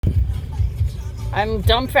I'm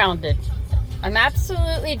dumbfounded. I'm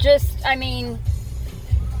absolutely just, I mean,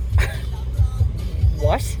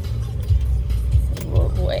 what?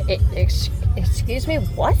 Excuse me,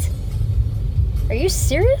 what? Are you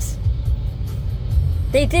serious?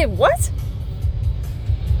 They did what?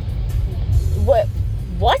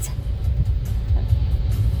 What?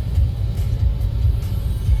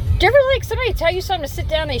 Do you ever like somebody tell you something to sit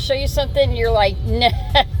down, they show you something, and you're like,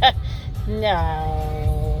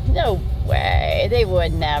 no, no way, they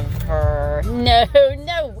would never,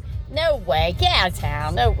 no way, get out of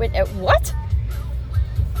town, no, what?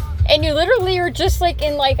 And you literally are just like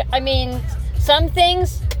in like, I mean, some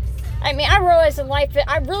things, I mean, I realize in life that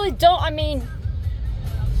I really don't, I mean,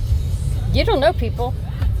 you don't know people.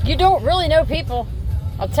 You don't really know people.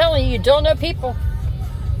 I'm telling you, you don't know people.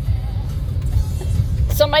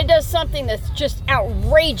 Somebody does something that's just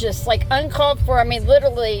outrageous, like uncalled for. I mean,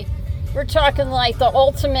 literally, we're talking like the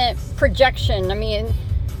ultimate projection. I mean,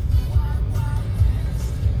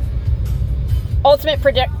 ultimate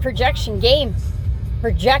projection game.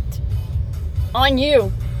 Project on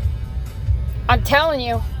you. I'm telling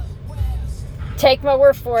you, take my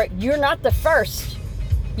word for it. You're not the first.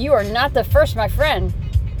 You are not the first, my friend.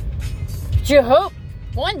 But you hope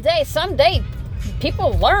one day, someday,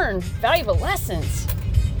 people learn valuable lessons.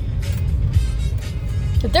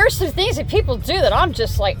 But there's some things that people do that I'm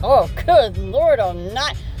just like, oh, good Lord, I'm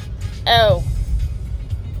not. Oh,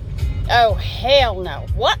 hell no.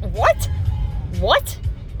 What?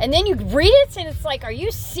 And then you read it and it's like, are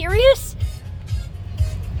you serious?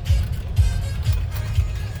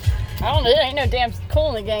 I don't know, there ain't no damn Kool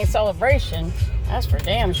in the Gang celebration. That's for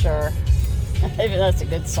damn sure. Maybe that's a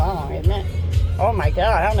good song, isn't it? Oh my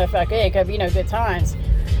God, I don't know if I could. It could be no good times.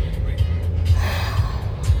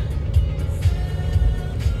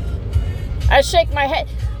 I shake my head.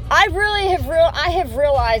 I have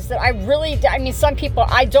realized that I mean, some people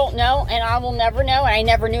I don't know and I will never know, and I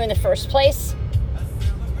never knew in the first place.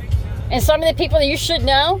 And some of the people that you should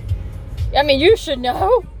know, I mean, you should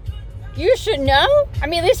know. You should know. I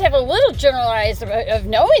mean, at least have a little generalized of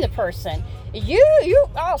knowing the person.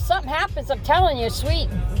 Something happens, I'm telling you, sweet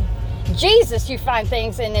Jesus, you find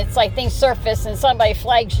things and it's like things surface and somebody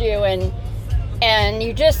flags you and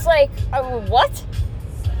you just like, oh, what?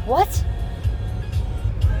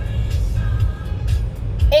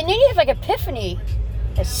 And then you have like epiphany,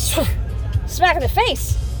 a smack in the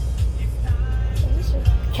face.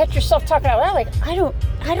 Catch yourself talking out loud like, I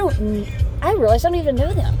realize I don't even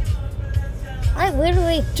know them. I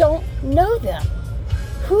literally don't know them.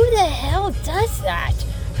 Who the hell does that?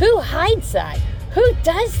 Who hides that? Who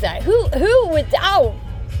does that? Who would, oh,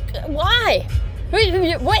 why?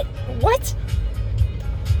 What?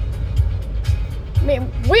 I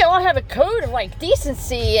mean, we all have a code of like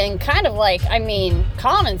decency and kind of like, I mean,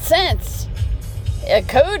 common sense. A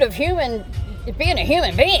code of being a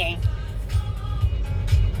human being.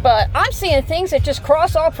 But I'm seeing things that just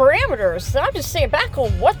cross all parameters. So I'm just saying back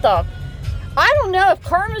on what the, I don't know if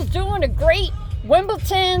Karma's doing a great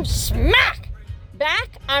Wimbledon smack back.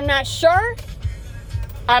 I'm not sure.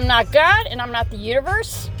 I'm not God and I'm not the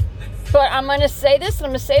universe. But I'm going to say this, and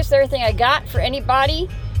I'm going to say this, everything I got for anybody.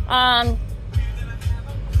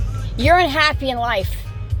 You're unhappy in life,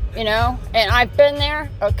 you know, and I've been there,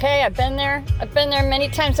 okay? I've been there many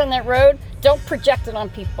times on that road. Don't project it on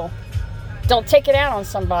people. Don't take it out on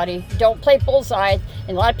somebody. Don't play bullseye.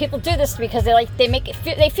 And a lot of people do this because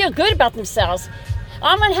they feel good about themselves.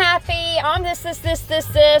 I'm unhappy, I'm this,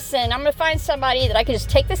 and I'm going to find somebody that I can just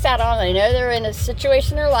take this out on. I know they're in a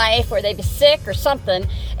situation in their life where they'd be sick or something,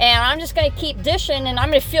 and I'm just going to keep dishing, and I'm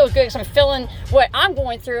going to feel good because I'm feeling what I'm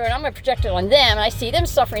going through, and I'm going to project it on them, and I see them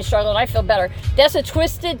suffering, struggling, and I feel better. That's a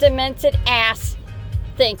twisted, demented ass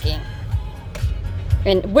thinking.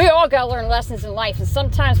 And we all got to learn lessons in life, and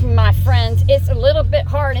sometimes, my friends, it's a little bit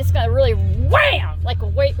hard, and it's going to really wham, like a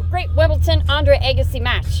great Wimbledon Andre Agassi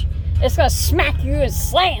match. It's going to smack you and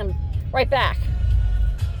slam right back.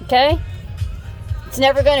 Okay? It's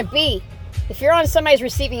never going to be. If you're on somebody's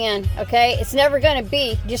receiving end, okay, it's never going to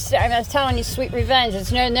be just, I was telling you, sweet revenge.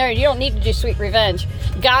 It's no, you don't need to do sweet revenge.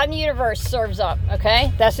 God in the universe serves up,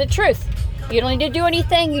 okay? That's the truth. You don't need to do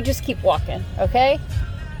anything. You just keep walking, okay?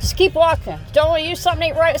 Just keep walking. Don't want to use something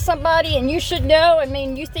ain't right with somebody and you should know. I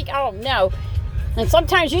mean, you think, oh, no. And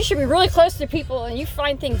sometimes you should be really close to people and you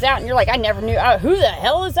find things out and you're like, I never knew. Oh, who the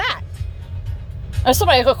hell is that? Or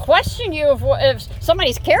somebody will question you of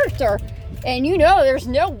somebody's character, and you know there's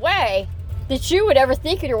no way that you would ever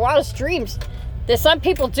think in your wildest dreams that some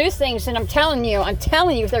people do things, and I'm telling you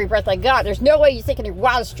with every breath I got, there's no way you think in your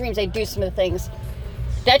wildest dreams they do some of the things.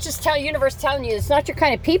 That's just universe telling you it's not your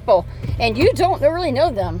kind of people, and you don't really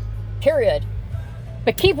know them, period.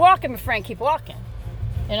 But keep walking, my friend, keep walking.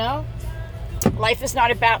 You know? Life is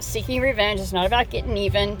not about seeking revenge. It's not about getting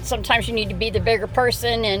even. Sometimes you need to be the bigger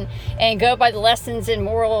person and go by the lessons and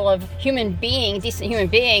moral of human being, decent human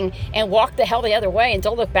being, and walk the hell the other way and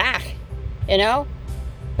don't look back, you know?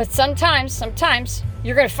 But sometimes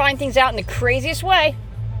you're going to find things out in the craziest way.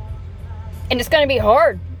 And it's going to be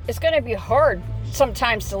hard. It's going to be hard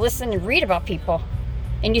sometimes to listen and read about people.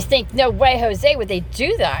 And you think, no way, Jose, would they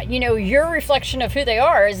do that? You know, your reflection of who they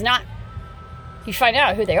are is not, you find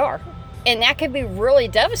out who they are. And that could be really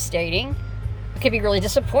devastating. It could be really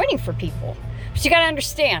disappointing for people. But you got to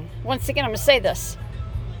understand, once again, I'm going to say this.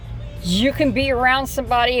 You can be around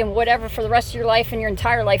somebody and whatever for the rest of your life and your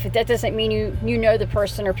entire life, but that doesn't mean you know the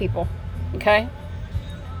person or people, okay?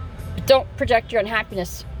 But don't project your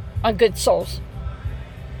unhappiness on good souls,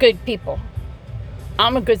 good people.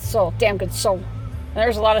 I'm a good soul, damn good soul. And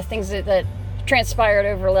there's a lot of things that transpired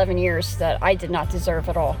over 11 years that I did not deserve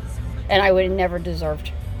at all. And I would have never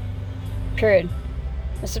deserved. Period.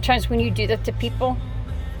 And sometimes when you do that to people,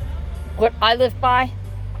 what I live by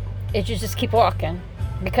is you just keep walking.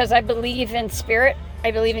 Because I believe in spirit,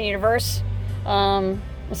 I believe in the universe. And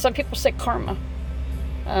some people say karma.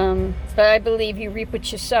 But I believe you reap what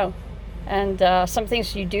you sow. And some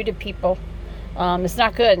things you do to people, it's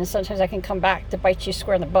not good. And sometimes I can come back to bite you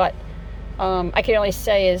square in the butt. I can only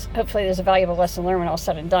say is hopefully there's a valuable lesson learned when all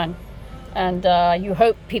said and done. And you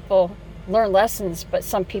hope people learn lessons, but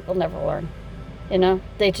some people never learn. You know,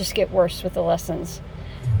 they just get worse with the lessons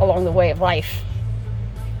along the way of life.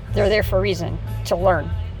 They're there for a reason, to learn,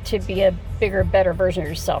 to be a bigger, better version of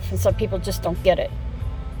yourself. And some people just don't get it.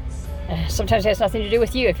 Sometimes it has nothing to do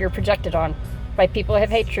with you if you're projected on by people who have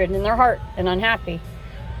hatred in their heart and unhappy.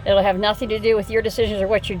 It'll have nothing to do with your decisions or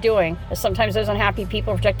what you're doing. Sometimes those unhappy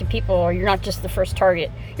people, projected people, or you're not just the first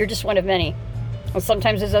target. You're just one of many. And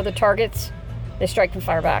sometimes those other targets, they strike and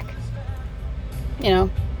fire back. You know,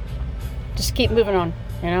 just keep moving on,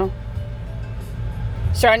 you know.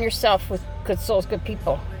 Surround yourself with good souls, good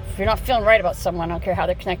people. If you're not feeling right about someone, I don't care how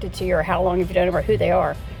they're connected to you or how long you've known them or who they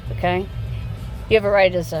are, okay? You have a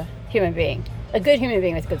right as a human being, a good human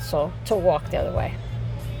being with a good soul, to walk the other way.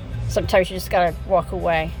 Sometimes you just gotta walk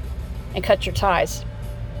away and cut your ties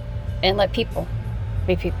and let people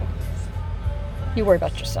be people. You worry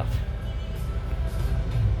about yourself.